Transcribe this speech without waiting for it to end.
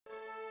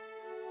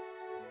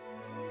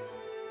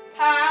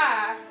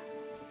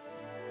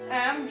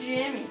I'm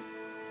Jimmy.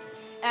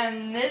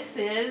 And this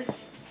is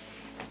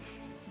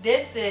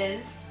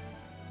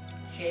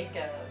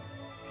Jacob.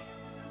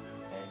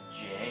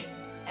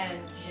 And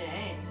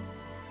James.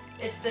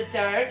 It's the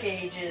Dark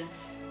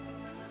Ages.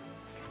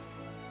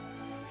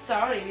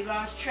 Sorry, we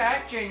lost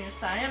track during your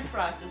sign-up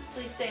process.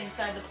 Please stay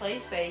inside the play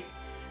space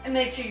and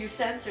make sure you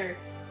censor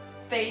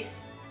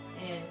face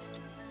and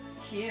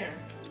here.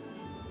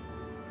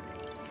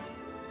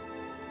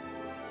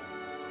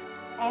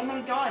 Oh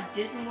my god,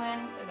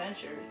 Disneyland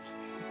Adventures.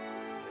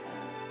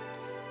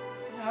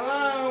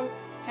 Hello?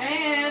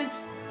 Hands!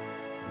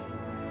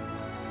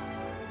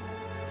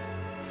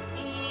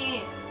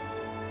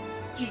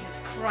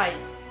 Jesus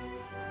Christ.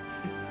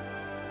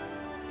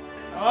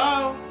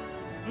 Hello?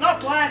 I'm not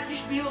black, you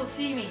should be able to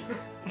see me.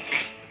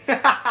 For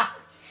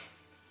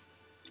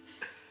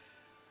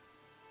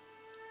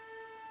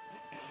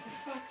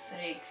fuck's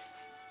sakes.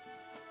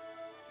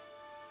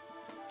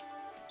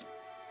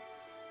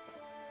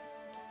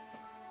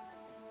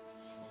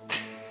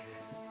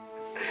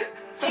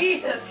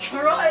 Jesus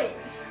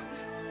Christ!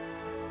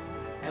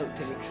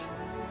 Outtakes.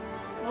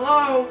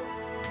 Hello?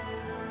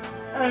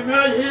 I'm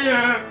right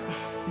here.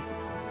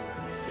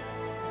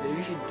 Maybe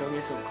if you don't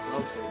get so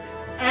close again.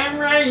 I'm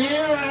right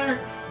here.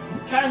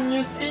 Can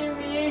you see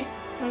me?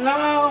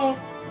 Hello?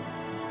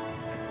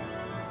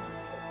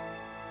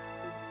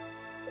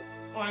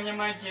 What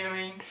am I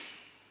doing?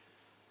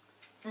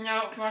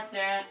 No, fuck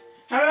that.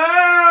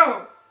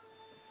 Hello?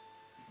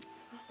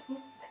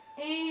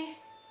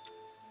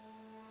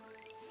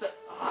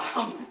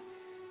 Fuck.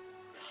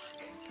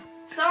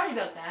 Sorry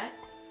about that.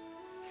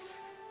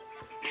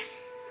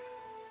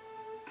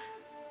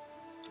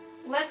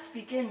 Let's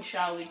begin,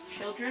 shall we,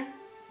 children?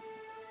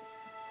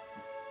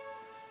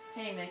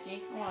 Hey,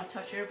 Mickey, I want to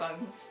touch your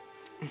buttons.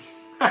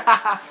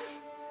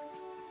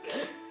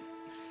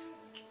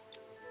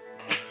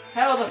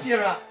 Hell the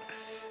Führer!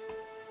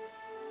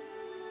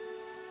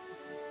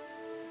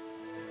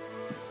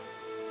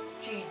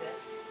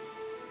 Jesus.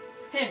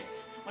 Hint.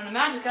 When a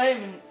magic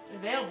item is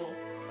available,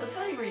 I'll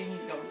tell you where you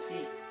need to go and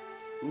see.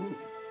 Ooh.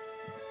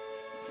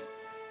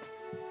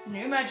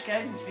 New magic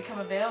items become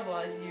available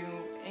as you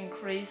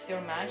increase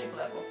your magic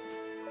level.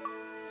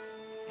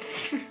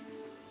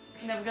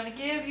 Never gonna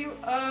give you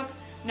up,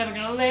 never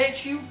gonna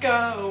let you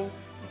go.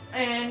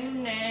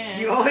 And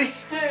You already...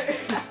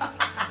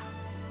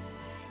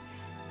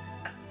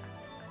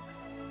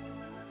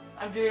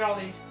 I'm doing all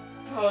these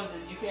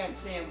poses, you can't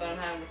see them, but I'm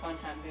having a fun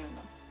time doing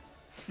them.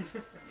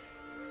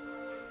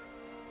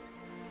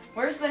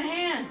 Where's the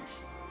hand?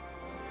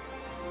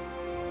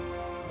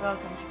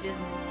 Welcome to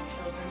Disneyland,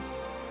 children.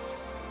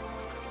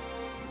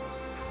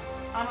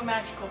 I'm a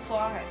magical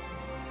fly.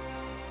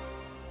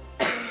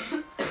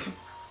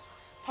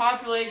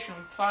 Population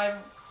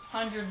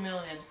 500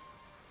 million.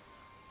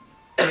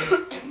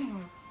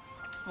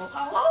 Well,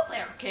 hello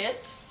there,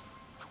 kids.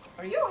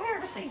 Are you here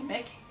to see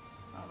Mickey?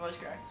 Oh, voice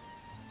crack.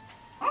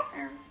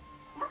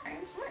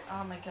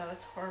 Oh my god,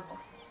 that's horrible.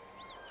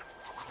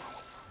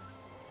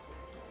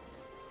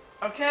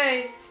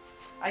 Okay,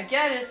 I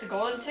get it. It's a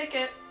golden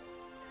ticket.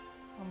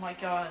 Oh my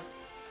god.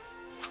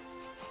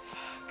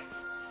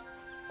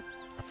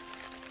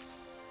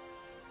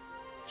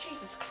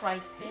 Jesus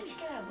Christ, bitch,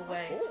 get out of the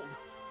way.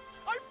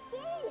 I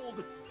fooled!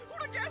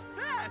 Who'd have guessed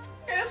that?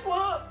 Guess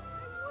what?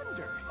 I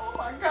wonder. Oh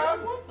my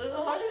god, what the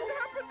What hell?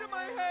 happened to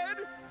my head?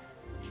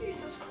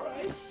 Jesus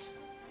Christ.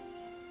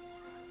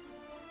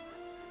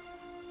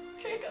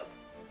 Jacob,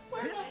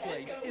 where did This my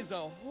head place go? is a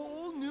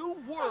whole new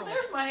Oh, world.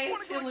 there's my head,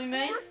 Wanna go silly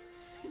mate. explore?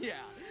 Yeah,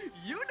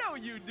 you know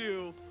you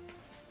do.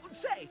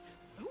 Say,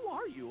 who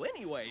are you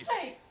anyways?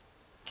 Say,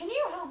 can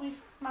you help me,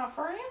 my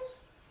friends?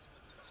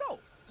 So,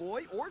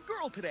 boy or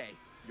girl today?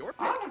 Your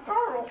pick. I'm a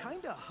girl.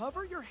 Kinda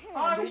hover your hand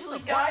Obviously,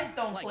 over the guys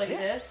button don't like play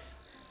this.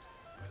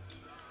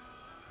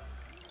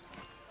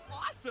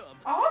 Awesome.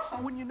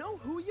 Awesome. When you know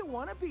who you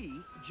want to be,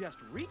 just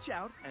reach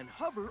out and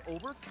hover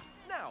over.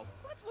 Now,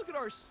 let's look at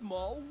our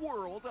small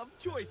world of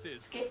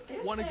choices. Skip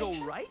this Want to go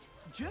section. right?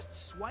 Just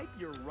swipe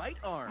your right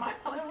arm. My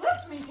mother like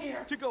left this. me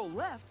here. To go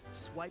left,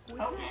 swipe with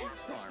Oh. your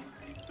left arm.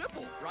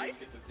 Simple, right?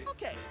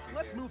 Okay,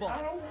 let's move I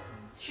on. don't.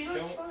 She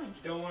looks fine.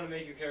 Don't want to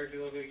make your character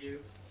look like you.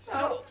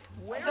 So,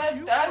 where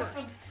That's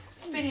a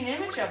spinning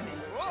image of me.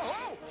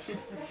 Whoa!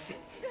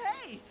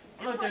 Hey!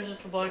 Look, there's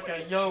just a black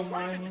guy. Yo,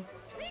 man.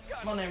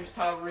 My name's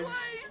Tyrese.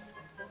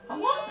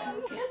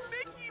 Hello there, kids.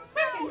 Mickey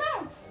Mickey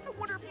Mouse! Mouse. I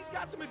wonder if he's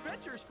got some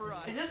adventures for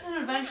us. Is this an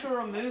adventure or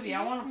a movie?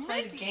 I want to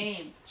play the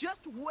game.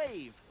 Just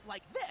wave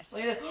like this.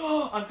 Look at this.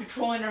 Oh, I'm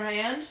controlling her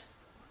hand.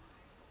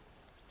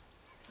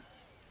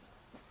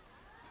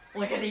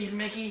 Look at these,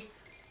 Mickey.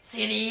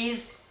 See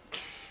these?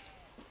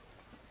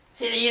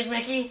 See these,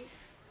 Mickey?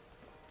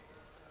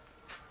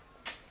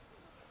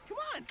 Come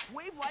on,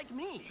 wave like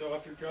me. Show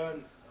off your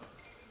guns.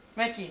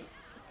 Mickey.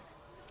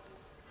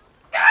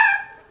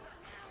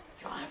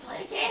 You wanna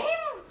play a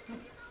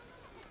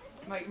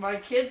game? My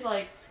kid's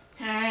like,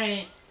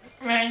 hey,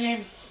 my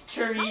name's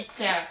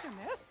Teresa.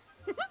 Miss.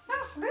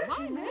 That's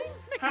Mickey, miss.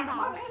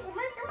 My name's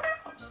Mickey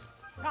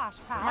Mouse. gosh,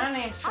 pal. My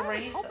name's I was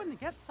Teresa. hoping to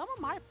get some of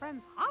my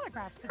friends'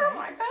 autographs today, You're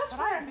my best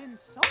but I've friend. been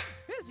so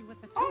busy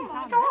with the Oh my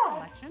Toontown God. Mail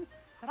collection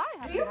that I Do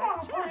haven't you had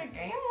want a to play a chance.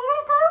 game,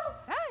 little girl?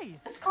 Say,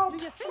 It's called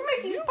do you think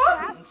Mickey's you could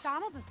ask Buttons.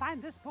 Donald to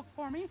sign this book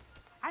for me?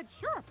 I'd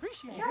sure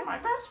appreciate You're it. my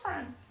best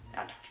friend.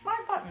 Now touch my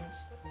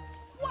buttons.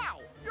 Wow,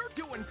 you're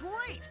doing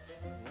great.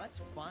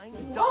 Let's find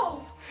Whoa.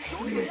 Donald.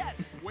 Don't forget,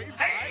 wave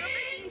hi to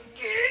Mickey.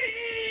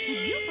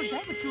 Did you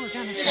forget what you were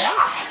going to say?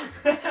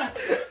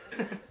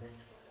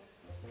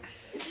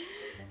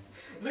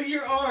 Look at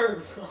your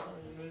arm. Oh,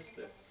 you missed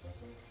it.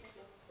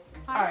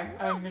 Hi,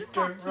 I'm love to Mr.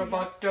 talk to you.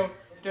 Roboto.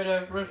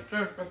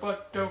 Mr.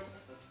 Roboto.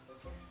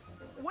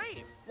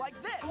 Wave like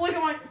this. Look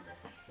at my...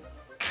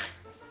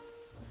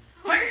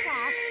 Oh my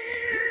gosh,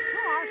 you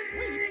two are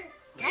sweet,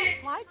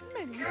 just like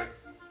Minnie.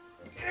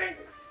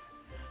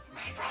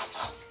 My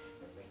precious.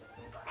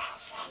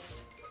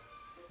 Precious.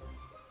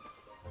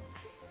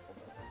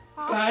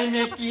 Bye,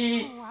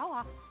 Mickey.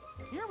 Well,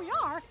 here we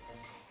are.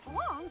 So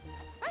long.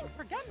 Thanks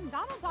for getting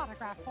Donald's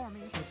autograph for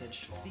me. He said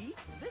schlong. See,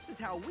 this is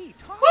how we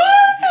talk Woo!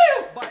 around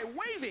here. By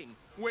waving.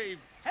 Wave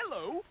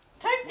hello.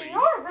 Take the Wave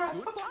autograph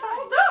from goodbye.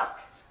 Donald Duck.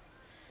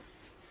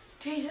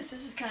 Jesus,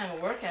 this is kind of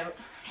a workout.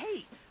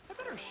 Hey, I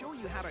better show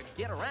you how to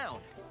get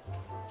around.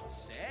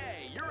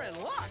 Say, you're in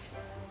luck.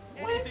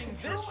 Anything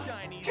this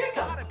shiny's Jacob,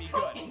 gotta be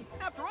good. join.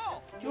 After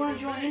all, You want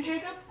to join in,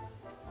 Jacob?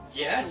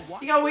 Yes.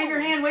 You gotta wave your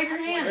hand, wave your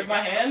hand. Wave my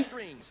hand?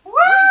 strings. Woo!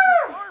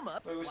 Raise your arm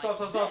up. Wait, like stop.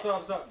 this.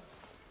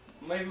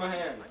 I'm waving my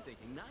hand. I'm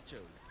thinking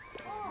nachos.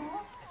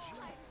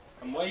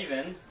 I'm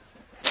waving.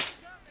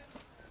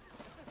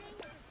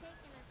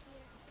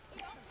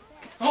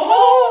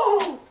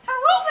 Oh!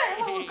 Hello there,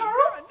 Hey, little girl.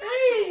 you're a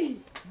Hey!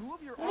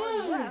 Move your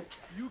arm left.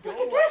 You go Look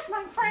at right. this,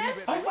 my friend. Move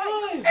it High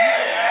right. five.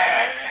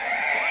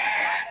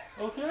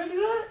 Oh, can I do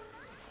that?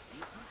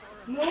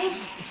 No.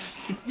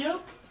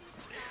 Yep.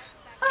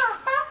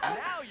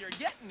 Now you're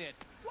getting it.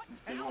 What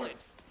talent!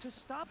 To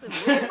stop and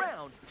look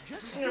around,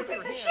 just stick your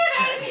hand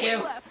out of you.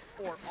 left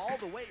or all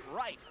the way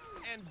right,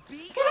 and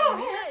be Get over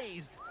here.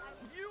 amazed.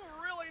 You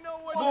really know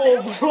what Oh,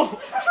 to do.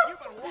 You've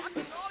been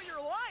walking all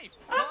your life.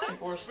 I think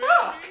we're Really?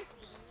 stuck.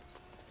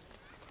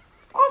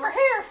 Over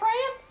here,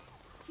 friend.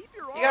 Keep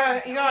your You gotta-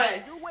 arm you gotta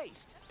around your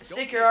waist. Stick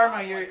Don't your get arm caught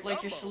out your,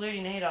 like you're Dumbo.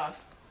 saluting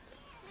Adolf.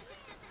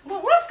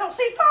 Well, let's go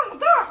see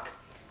Donald Duck.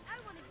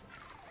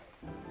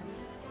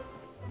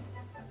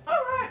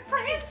 Alright,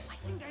 friends. I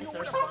think I Is know there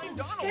where to something find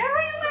Donald.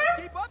 scary in there?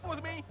 Keep up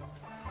with me.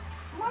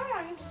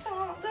 My name's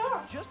Donald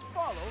Duck. Just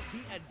follow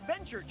the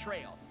adventure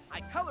trail.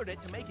 I colored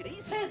it to make it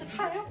easy. See the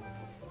trail?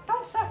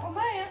 Don't step on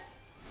that.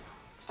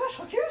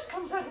 Special juice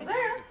comes out of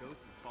there.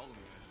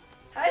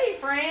 Hey,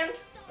 friend.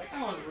 That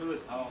guy was really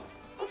tall.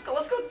 Let's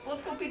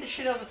go beat the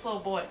shit out of this little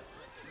boy.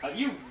 How do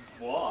you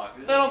walk?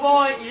 This Little is-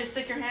 boy, you just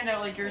stick your hand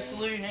out like you're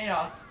saluting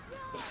Adolf.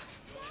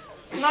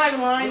 I'm not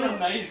even lying. What a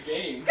nice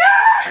game.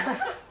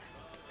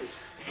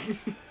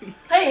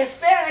 Hey,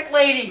 Hispanic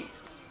lady!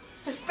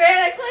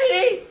 Hispanic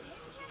lady!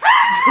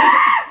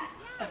 I'm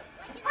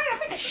gonna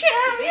beat the shit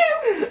out of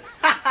you!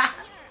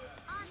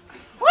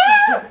 Woo!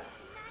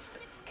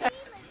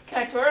 Can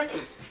I twerk?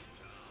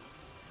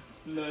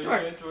 No, you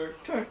Twerk. can't twerk.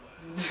 Twerk.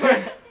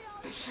 Twerk.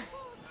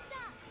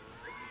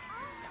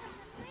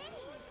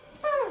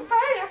 Oh,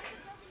 back.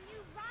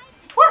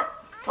 Twerk!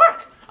 Twerk!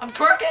 I'm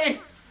twerking!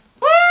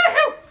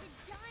 Woohoo!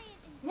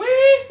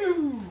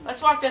 Woohoo!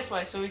 Let's walk this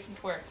way so we can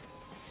twerk.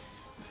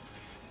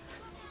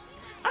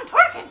 I'm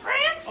twerking,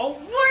 friends! Oh,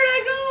 where'd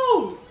I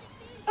go?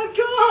 I'm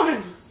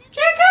gone.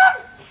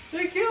 Jacob!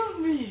 They killed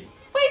me.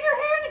 Wave your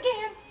hand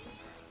again.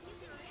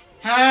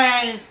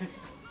 Hi.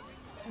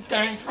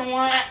 Thanks for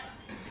what?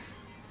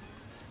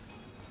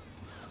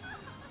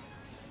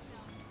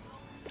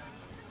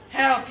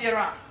 Hell,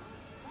 Fuhrer.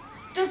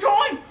 To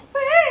join.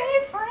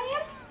 Hey,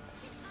 friend.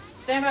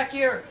 Stand back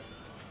here.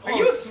 Are Oh,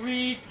 you?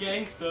 sweet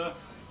gangster?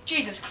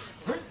 Jesus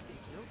Christ.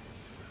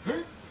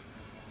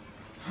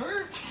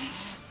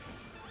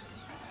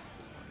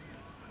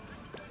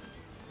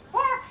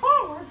 Walk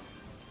forward.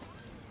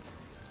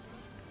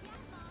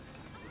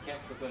 You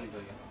can't flip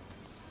anybody.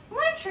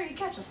 Make sure you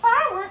catch the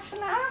fireworks in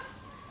the house.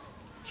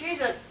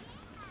 Jesus.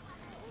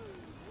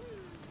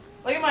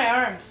 Look at my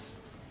arms.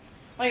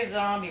 Like a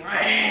zombie.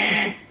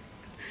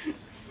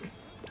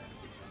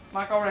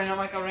 Macarena,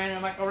 Macarena,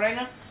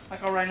 Macarena.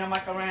 Macarena,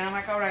 Macarena,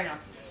 Macarena.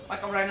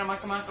 Macarena,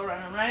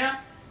 Macarena, Macarena.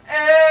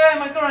 Eh,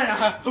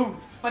 Macarena.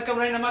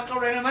 Macarena,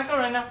 Macarena,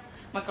 Macarena.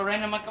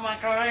 Macarena,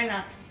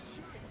 Macarena.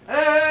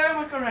 Eh,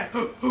 Macarena.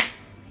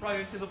 Right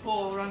into the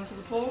pool, run into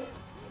the pool.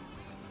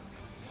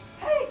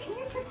 Hey, can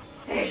you pick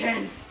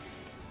Asians?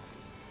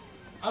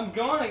 I'm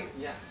going.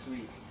 Yeah,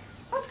 sweet.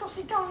 Let's go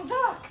see Donald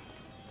Duck.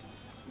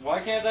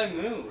 Why can't I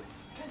move?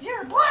 Because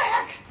you're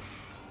black.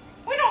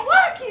 We don't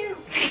like you.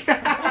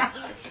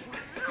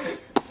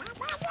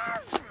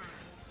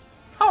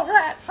 All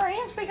right,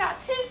 friends, we got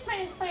 6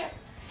 minutes left.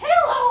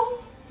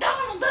 Hello,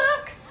 Donald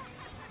Duck.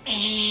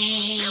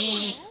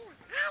 I'm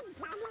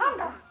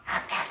Donald.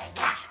 I'm Daffy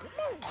Duck.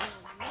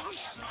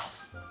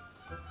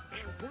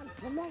 Get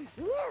to meet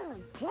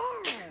you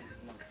too.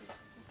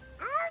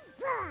 I'm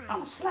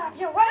I'll slap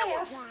your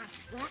ass.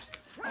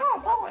 Oh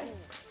boy.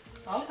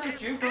 I'll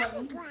take you,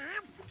 Button.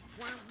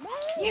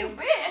 You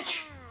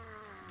bitch.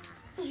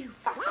 You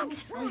fucking.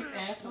 Oh, you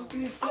asshole. Give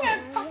me a I'm phone.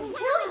 gonna fucking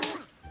kill you.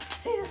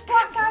 See this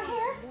black guy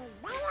here?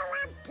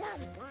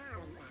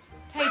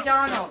 Hey,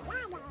 Donald.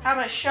 How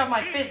about I shove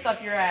my fist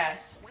up your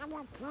ass?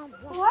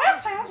 Well, that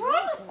sounds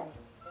wonderful.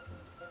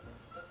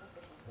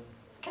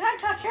 Can I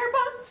touch your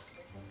buttons?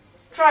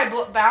 Try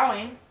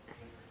bowing.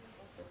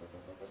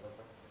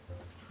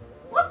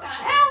 What the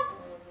hell?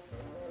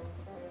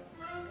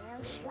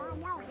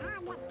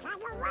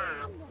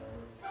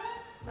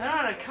 I know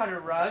how to cut a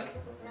rug.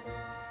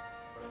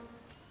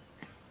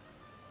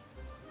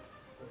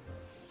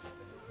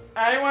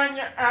 I want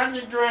you on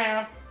the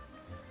ground.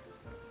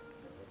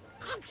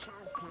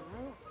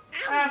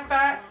 High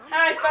five!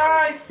 High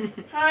five!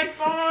 High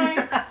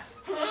five!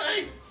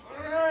 High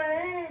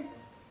five!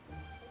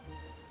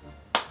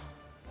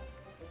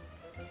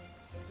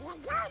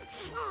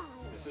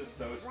 This is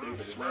so stupid.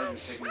 It's not even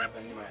picking up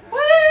any of my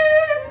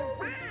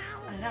Woo! ass.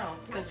 I know,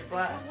 it's because you're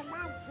black.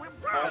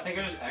 Oh, I think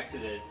I just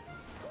exited.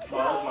 Well,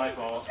 that was my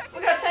fault.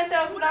 We got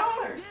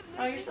 $10,000.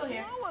 Oh, you're still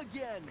here. Go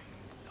again.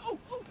 Oh,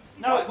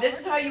 see, No, Bart, this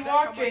is how you that's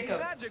walk, much Jacob.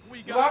 magic we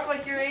You got. walk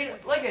like you're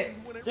 8. Look it.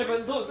 Yeah,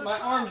 but look, my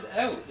arm's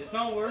out. It's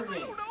not I working.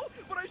 don't know,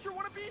 but I sure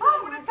want to be Oh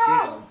doing my it.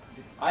 god. Jacob,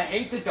 I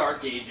hate the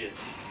dark ages.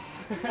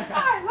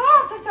 I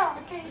love the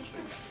dark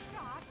ages.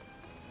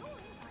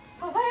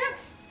 The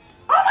Lance.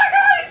 Oh my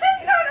god, he's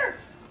hanging under.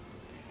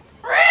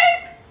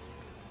 Rape!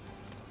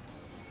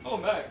 Oh,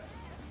 Mac.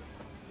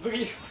 Look at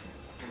you.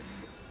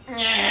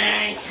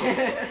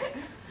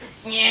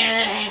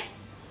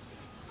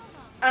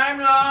 I'm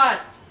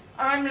lost.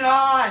 I'm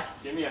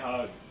lost. Give me a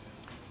hug.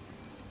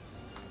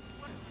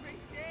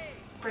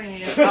 Bring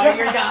it in. Oh,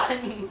 you're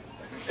gone.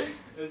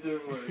 It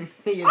didn't work.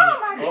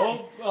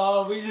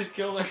 Oh, we just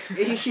killed her.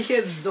 He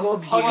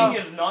absorbed you.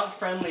 Hugging is not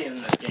friendly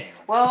in this game.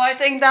 Well, I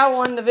think that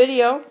won the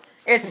video.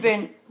 It's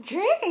been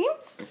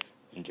James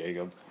And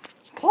Jacob.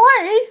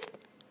 play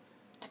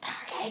the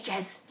Dark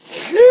Ages.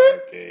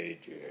 Dark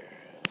ages.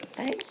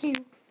 Thank you.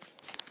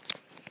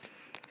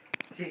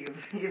 Jacob,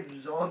 he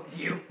absorbed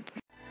you.